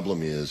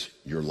problem is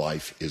your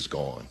life is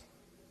gone.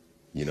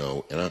 You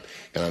know, and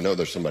I know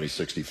there's somebody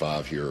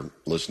 65 here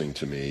listening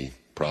to me,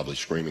 probably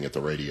screaming at the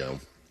radio.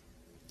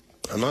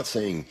 I'm not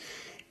saying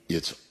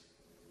it's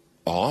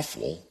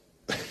awful.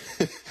 I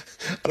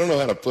don't know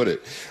how to put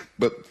it.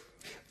 But,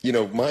 you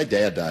know, my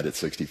dad died at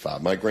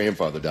 65. My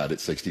grandfather died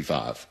at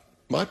 65.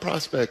 My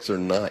prospects are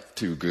not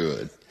too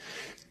good.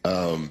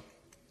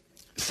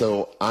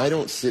 So I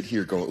don't sit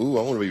here going, ooh,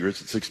 I want to be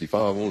rich at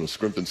 65. I want to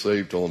scrimp and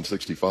save till I'm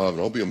 65,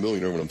 and I'll be a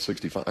millionaire when I'm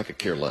 65. I could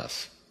care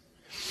less.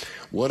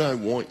 What I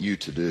want you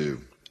to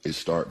do is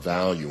start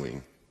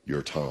valuing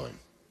your time.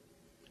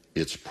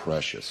 It's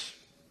precious,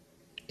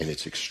 and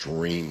it's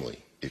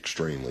extremely,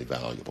 extremely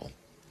valuable.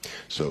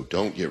 So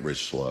don't get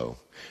rich slow.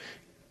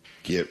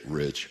 Get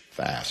rich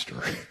faster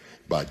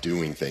by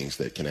doing things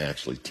that can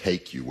actually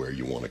take you where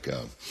you want to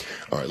go.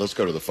 All right, let's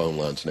go to the phone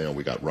lines now.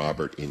 We got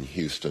Robert in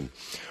Houston.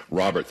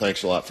 Robert,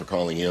 thanks a lot for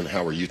calling in.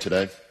 How are you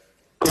today?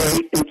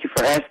 Great. Thank you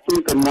for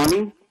asking. Good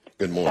morning.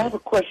 Good morning. I have a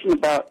question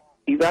about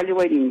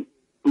evaluating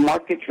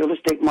markets, real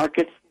estate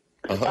markets.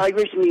 I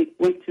recently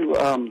went to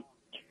one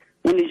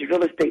of these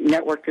real estate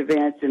network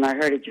events, and I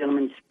heard a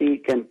gentleman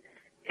speak, and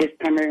his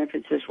primary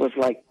emphasis was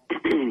like,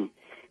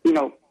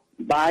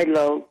 buy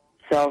low,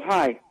 sell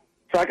high.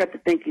 So I got to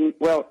thinking,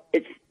 well,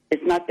 it's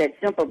not that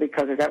simple,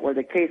 because if that were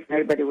the case,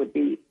 everybody would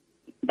be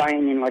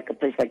buying in like a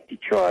place like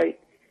Detroit,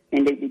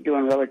 and they'd be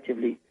doing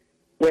relatively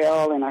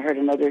well. And I heard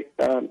another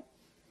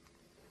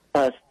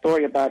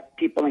story about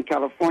people in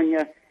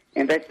California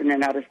investing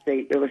in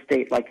out-of-state real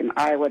estate, like in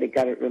Iowa. They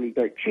got it really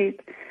dirt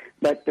cheap,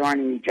 but there aren't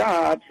any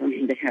jobs. I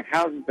mean, they have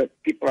houses, but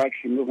people are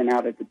actually moving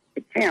out of the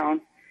town.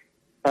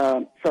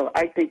 So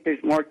I think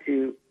there's more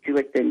to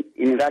it than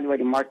in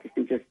evaluating markets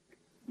than just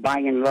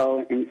buying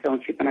low and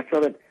selling cheap. And I feel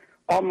that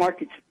all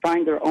markets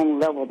find their own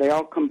level. They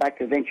all come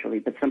back eventually,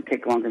 but some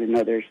take longer than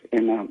others.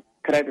 And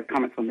could I have your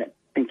comments on that?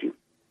 Thank you.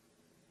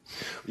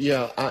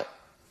 Yeah,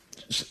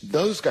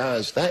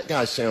 that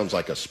guy sounds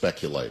like a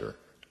speculator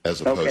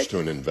as opposed to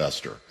an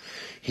investor.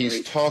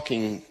 He's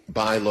talking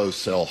buy low,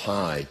 sell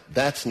high.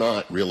 That's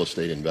not real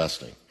estate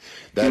investing.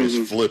 That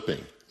is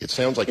flipping. It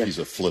sounds like he's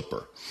a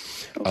flipper.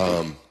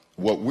 Okay.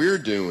 What we're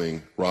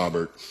doing,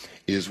 Robert,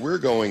 is we're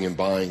going and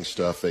buying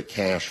stuff that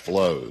cash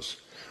flows.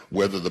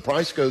 Whether the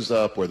price goes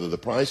up, whether the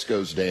price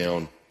goes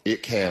down,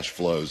 it cash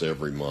flows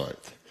every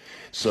month.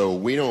 So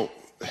we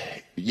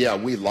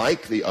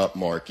like the up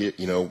market.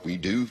 We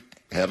do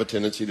have a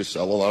tendency to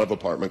sell a lot of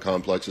apartment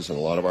complexes and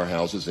a lot of our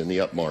houses in the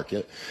up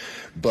market.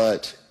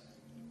 But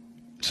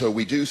so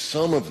we do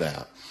some of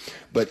that.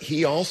 But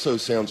he also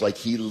sounds like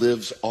he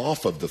lives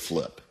off of the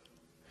flip.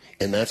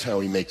 And that's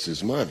how he makes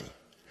his money.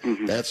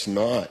 That's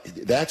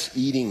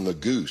eating the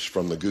goose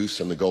from the goose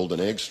and the golden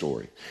egg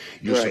story.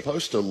 You're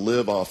supposed to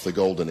live off the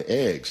golden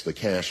eggs, the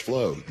cash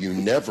flow. You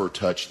never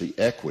touch the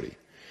equity.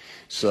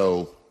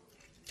 So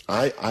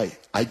I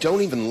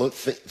don't even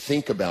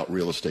think about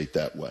real estate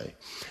that way.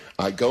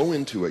 I go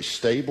into a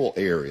stable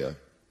area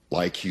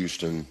like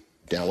Houston,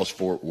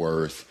 Dallas-Fort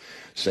Worth,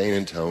 San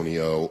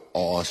Antonio,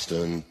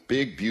 Austin,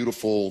 big,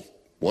 beautiful,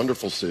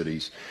 wonderful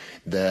cities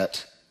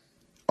that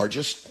are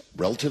just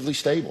relatively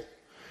stable.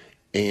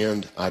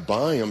 And I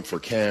buy them for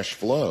cash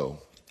flow.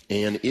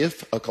 And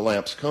if a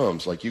collapse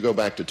comes, like you go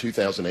back to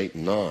 2008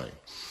 and 9,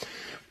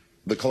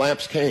 the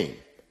collapse came.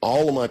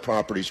 All of my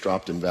properties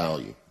dropped in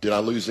value. Did I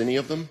lose any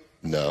of them?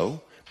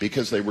 No,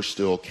 because they were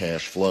still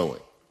cash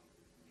flowing.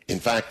 In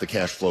fact, the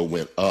cash flow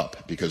went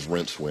up because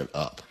rents went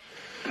up.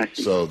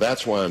 So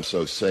that's why I'm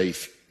so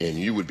safe, and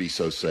you would be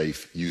so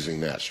safe using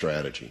that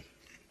strategy.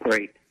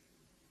 Great.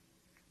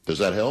 Does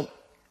that help?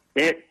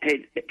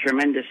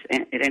 Tremendous.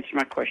 It answered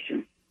my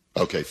question.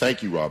 Okay,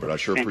 thank you, Robert. I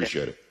sure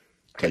appreciate it.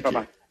 Thank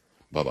you.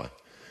 Bye-bye.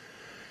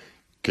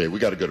 Okay, we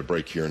got to go to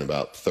break here in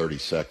about 30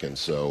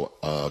 seconds. So,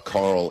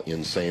 Carl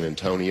in San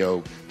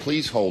Antonio,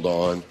 please hold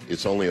on.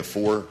 It's only a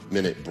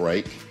 4-minute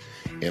break,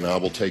 and I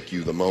will take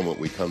you the moment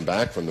we come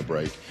back from the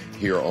break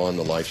here on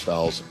the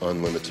Lifestyles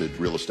Unlimited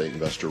Real Estate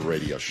Investor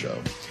Radio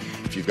Show.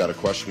 If you've got a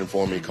question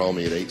for me, call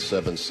me at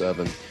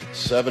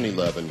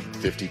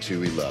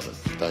 877-711-5211.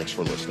 Thanks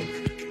for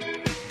listening.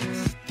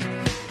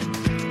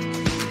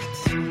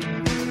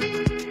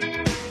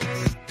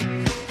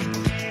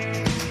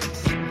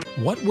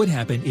 What would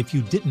happen if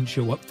you didn't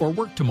show up for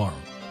work tomorrow,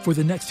 for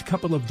the next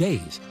couple of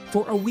days,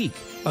 for a week,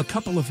 a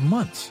couple of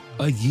months,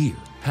 a year?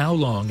 How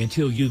long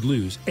until you'd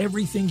lose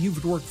everything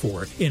you've worked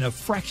for in a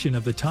fraction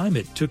of the time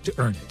it took to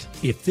earn it?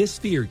 If this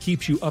fear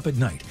keeps you up at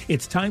night,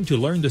 it's time to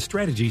learn the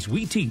strategies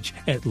we teach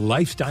at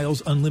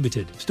Lifestyles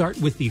Unlimited. Start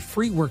with the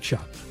free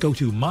workshop. Go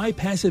to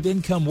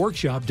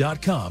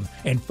mypassiveincomeworkshop.com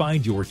and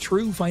find your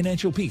true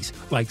financial peace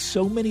like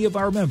so many of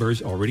our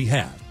members already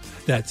have.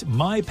 That's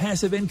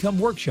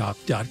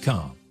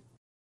mypassiveincomeworkshop.com.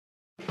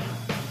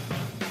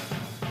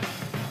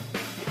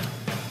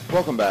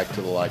 Welcome back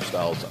to the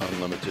Lifestyles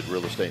Unlimited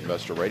Real Estate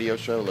Investor Radio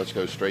Show. Let's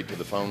go straight to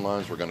the phone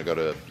lines. We're going to go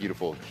to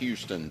beautiful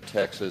Houston,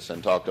 Texas,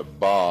 and talk to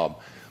Bob.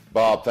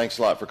 Bob, thanks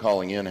a lot for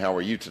calling in. How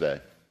are you today?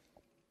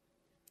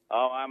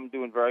 Oh, I'm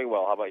doing very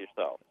well. How about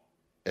yourself?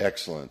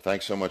 Excellent.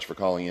 Thanks so much for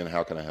calling in.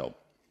 How can I help?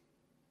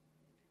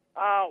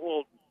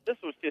 Well, this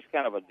was just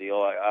kind of a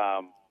deal.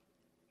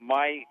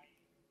 My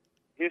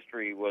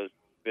history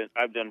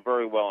I've done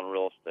very well in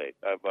real estate.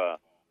 I've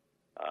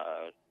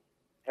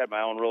had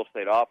my own real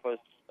estate office.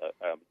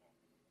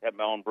 Had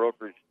my own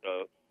brokerage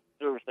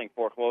servicing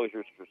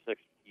foreclosures for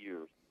 6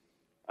 years.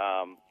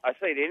 I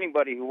say to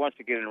anybody who wants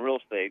to get in real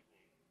estate,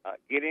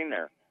 get in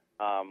there.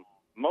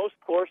 most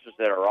courses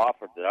that are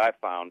offered that I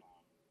found,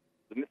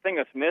 the thing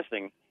that's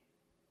missing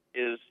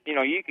is,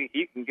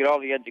 you can get all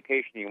the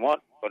education you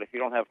want, but if you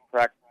don't have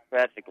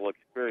practical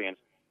experience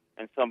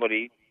and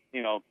somebody,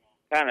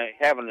 kind of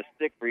having a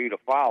stick for you to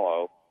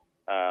follow,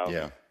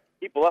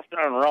 people left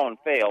on their own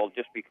fail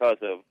just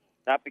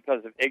not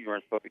because of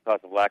ignorance, but because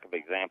of lack of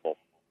example.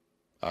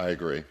 I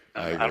agree.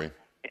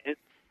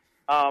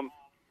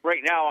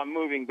 Right now, I'm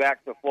moving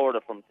back to Florida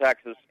from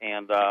Texas,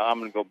 and I'm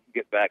going to go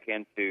get back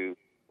into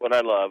what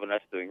I love, and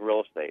that's doing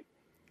real estate.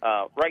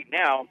 Right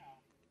now,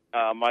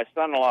 my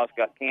son-in-law's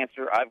got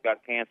cancer. I've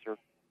got cancer.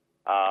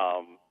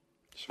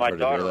 My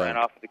daughter ran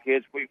off with the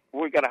kids.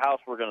 We got a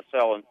house we're going to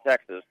sell in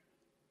Texas,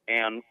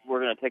 and we're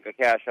going to take a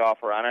cash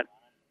offer on it.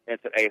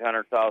 It's an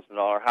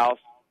 $800,000 house,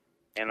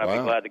 and I'd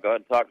be glad to go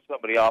ahead and talk to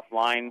somebody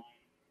offline.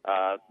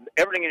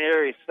 Everything in the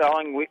area is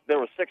selling. There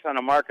were 6 on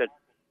the market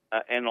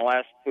in the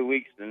last 2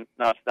 weeks, and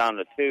now it's down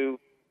to 2.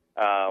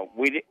 Out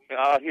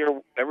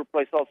here, every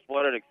place else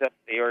flooded except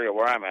the area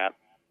where I'm at,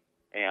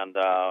 and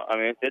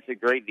it's a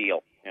great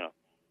deal.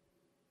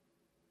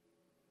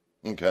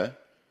 Okay.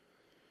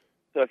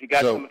 So if you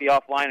got somebody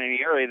offline in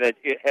the area that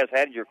has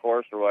had your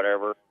course or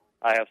whatever,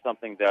 I have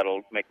something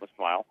that'll make them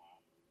smile.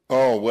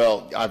 Oh,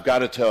 well, I've got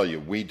to tell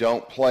you, we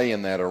don't play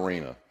in that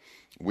arena.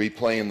 We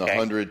play in the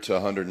 $100,000 to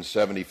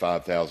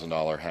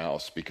 $175,000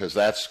 house because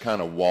that's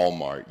kind of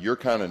Walmart. You're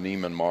kind of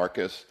Neiman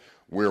Marcus.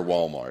 We're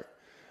Walmart.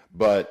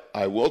 But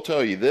I will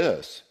tell you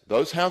this.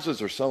 Those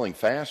houses are selling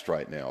fast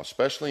right now,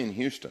 especially in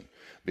Houston,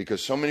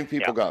 because so many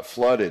people got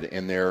flooded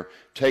and they're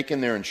taking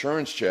their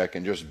insurance check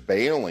and just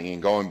bailing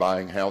and going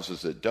buying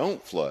houses that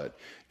don't flood.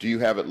 Do you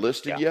have it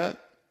listed yet?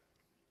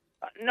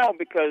 No,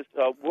 because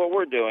what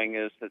we're doing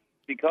is that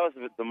because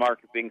of the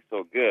market being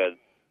so good,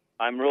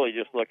 I'm really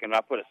just looking.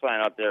 I put a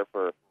sign out there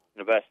for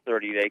the best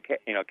 30-day,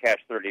 cash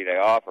 30-day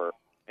offer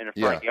in the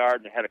front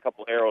yard, and had a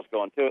couple arrows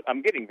going to it.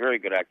 I'm getting very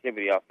good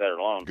activity off that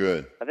alone.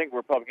 Good. I think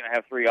we're probably going to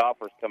have 3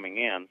 offers coming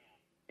in,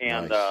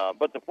 and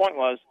but the point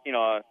was,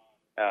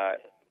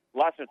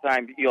 lots of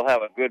times you'll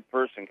have a good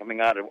person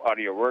coming out of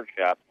your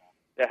workshop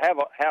that have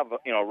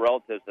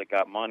relatives that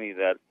got money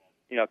that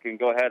can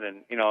go ahead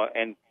and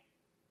and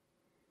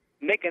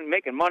making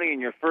money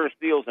in your first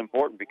deal is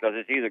important because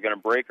it's either going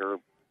to break or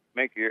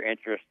make your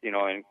interest, in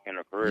a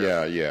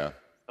career. Yeah.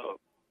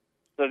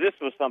 So this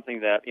was something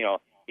that,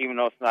 even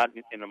though it's not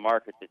in the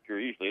market that you're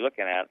usually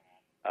looking at,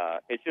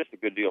 it's just a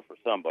good deal for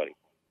somebody.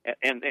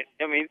 And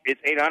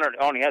it's 800,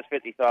 only has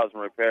 50,000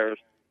 repairs.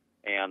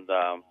 And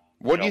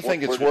what do you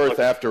think it's worth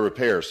after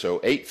repairs? So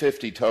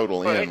 $850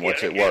 total in.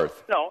 What's it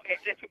worth? No,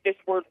 it's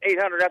worth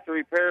 $800 after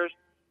repairs.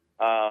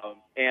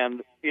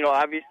 And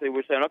obviously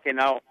we're saying, okay,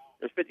 now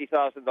there's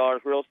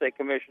 $50,000 real estate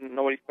commission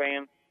nobody's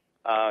paying.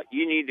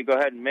 You need to go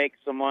ahead and make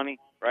some money,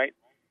 right?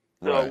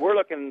 So we're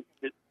looking,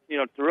 to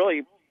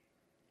really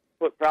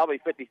put probably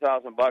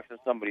 $50,000 in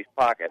somebody's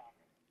pocket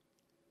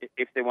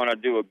if they want to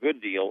do a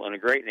good deal in a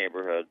great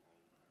neighborhood.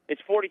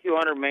 It's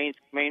 4,200 main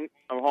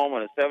home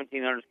and a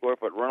 1,700 square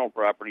foot rental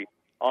property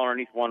all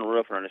underneath one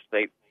roof in an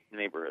estate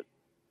neighborhood.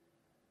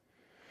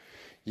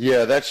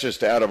 Yeah, that's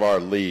just out of our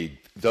league.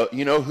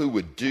 You know who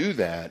would do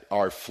that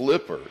are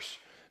flippers.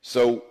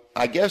 So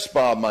I guess,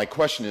 Bob, my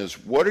question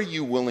is, what are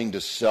you willing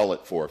to sell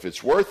it for? If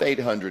it's worth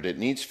 $800, it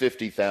needs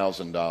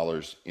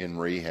 $50,000 in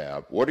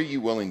rehab. What are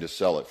you willing to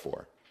sell it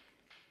for?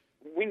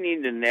 We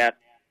need the net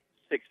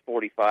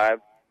 $645.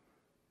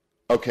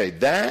 Okay,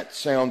 that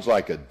sounds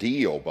like a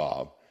deal,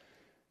 Bob.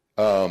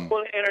 Well, and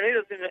it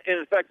is.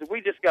 In fact, we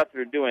just got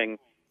through doing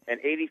an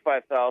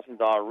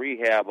 $85,000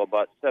 rehab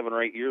about 7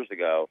 or 8 years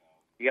ago.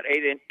 You got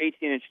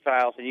 18-inch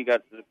tiles, and you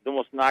got the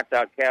most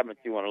knocked-out cabinets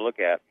you want to look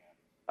at.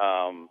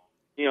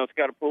 It's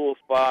got a pool,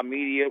 spa,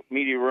 media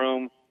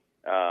room.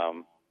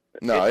 No,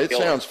 it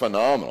sounds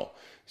phenomenal.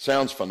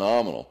 Sounds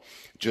phenomenal.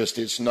 Just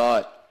it's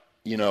not,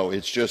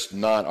 it's just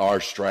not our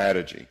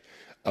strategy.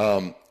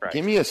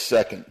 Give me a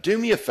second. Do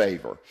me a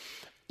favor.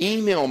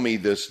 Email me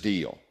this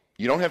deal.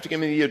 You don't have to give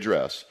me the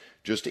address.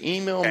 Just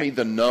email me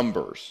the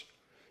numbers.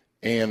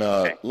 And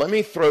let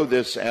me throw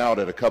this out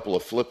at a couple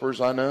of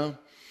flippers I know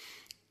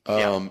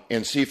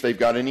and see if they've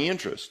got any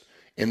interest.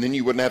 And then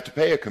you wouldn't have to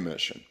pay a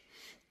commission.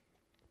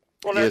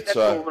 Well, that's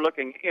what we're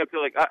looking.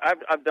 Like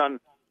I've done.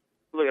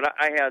 Look,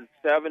 I had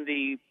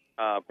 70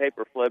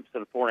 paper flips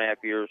in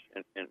 4.5 years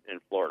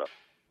in Florida.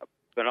 I've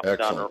been up and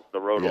down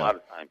the road a lot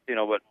of times,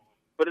 But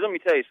let me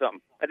tell you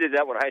something. I did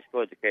that with high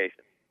school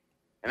education,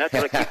 and that's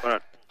what I keep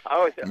on. I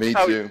always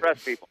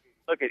impress people.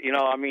 Look at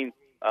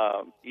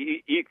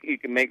you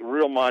can make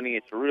real money.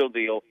 It's a real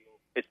deal.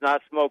 It's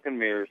not smoke and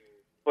mirrors,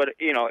 but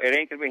it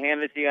ain't gonna be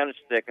handed to you on a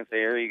stick and say,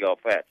 "Here you go,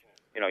 fetch."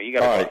 You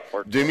got to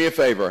work. Do me a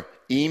favor.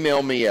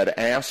 Email me at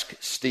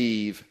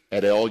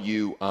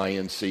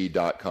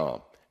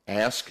asksteve@luinc.com.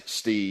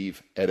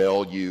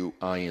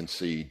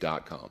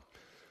 Asksteve@luinc.com.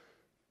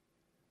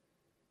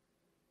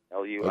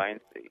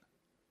 LUINC.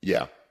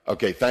 Yeah.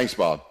 Okay. Thanks,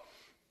 Bob.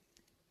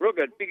 Real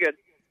good. Be good.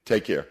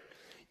 Take care.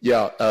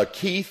 Yeah.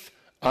 Keith,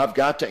 I've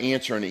got to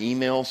answer an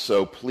email,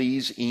 so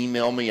please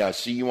email me. I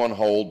see you on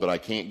hold, but I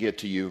can't get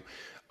to you.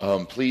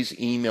 please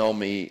email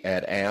me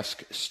at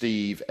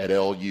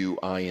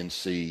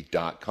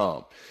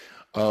asksteve@luinc.com.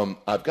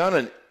 I've got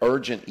an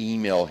urgent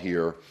email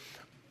here.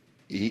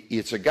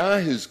 It's a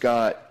guy who's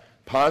got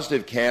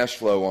positive cash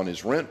flow on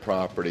his rent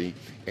property,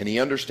 and he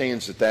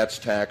understands that that's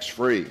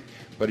tax-free.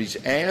 But he's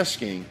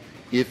asking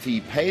if he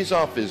pays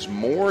off his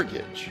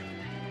mortgage,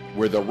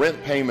 where the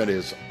rent payment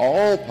is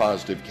all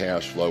positive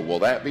cash flow, will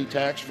that be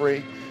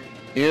tax-free?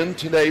 In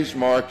today's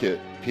market,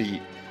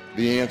 Pete,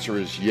 the answer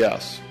is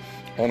yes.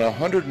 On a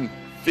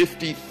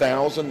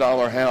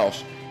 $150,000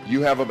 house,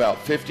 you have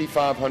about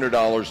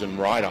 $5,500 in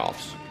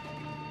write-offs.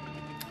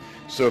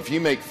 So if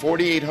you make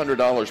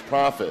 $4,800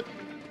 profit,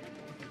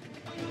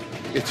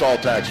 it's all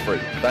tax-free.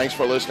 Thanks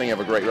for listening.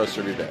 Have a great rest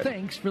of your day.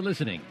 Thanks for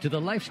listening to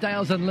the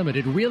Lifestyles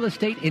Unlimited Real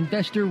Estate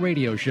Investor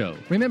Radio Show.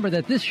 Remember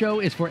that this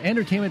show is for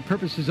entertainment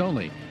purposes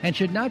only and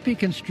should not be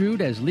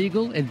construed as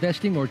legal,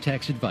 investing, or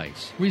tax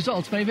advice.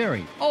 Results may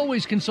vary.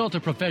 Always consult a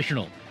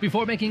professional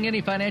before making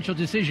any financial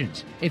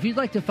decisions. If you'd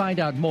like to find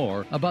out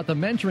more about the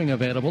mentoring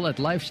available at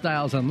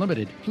Lifestyles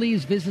Unlimited,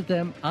 please visit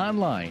them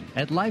online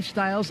at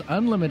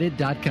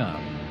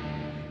lifestylesunlimited.com.